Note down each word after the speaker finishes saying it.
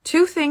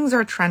Two things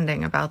are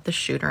trending about the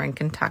shooter in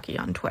Kentucky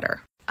on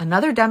Twitter.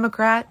 Another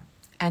Democrat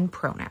and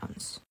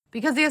pronouns.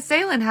 Because the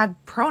assailant had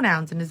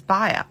pronouns in his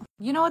bio.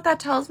 You know what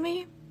that tells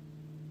me?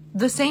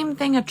 The same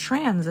thing a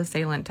trans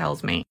assailant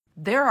tells me.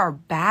 There are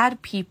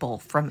bad people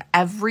from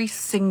every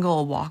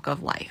single walk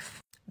of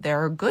life.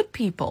 There are good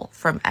people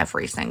from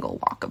every single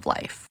walk of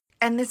life.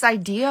 And this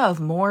idea of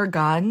more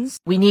guns,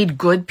 we need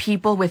good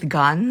people with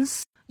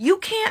guns. You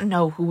can't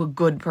know who a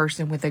good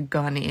person with a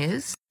gun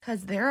is,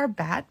 because there are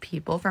bad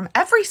people from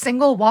every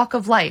single walk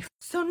of life.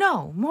 So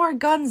no, more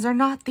guns are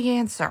not the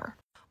answer.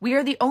 We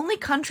are the only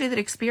country that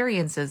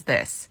experiences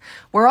this.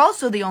 We're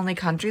also the only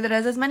country that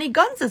has as many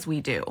guns as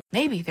we do.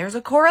 Maybe there's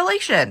a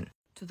correlation.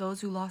 To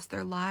those who lost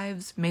their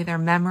lives, may their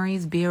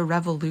memories be a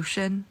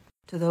revolution.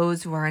 To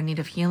those who are in need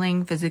of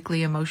healing,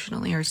 physically,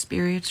 emotionally, or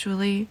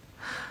spiritually,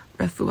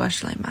 refuah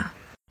shlema.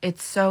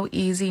 It's so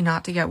easy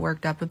not to get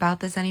worked up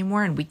about this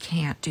anymore, and we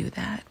can't do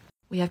that.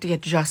 We have to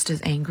get just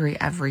as angry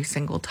every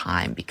single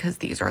time because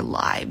these are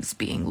lives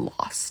being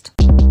lost.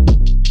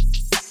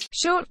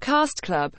 Shortcast Club.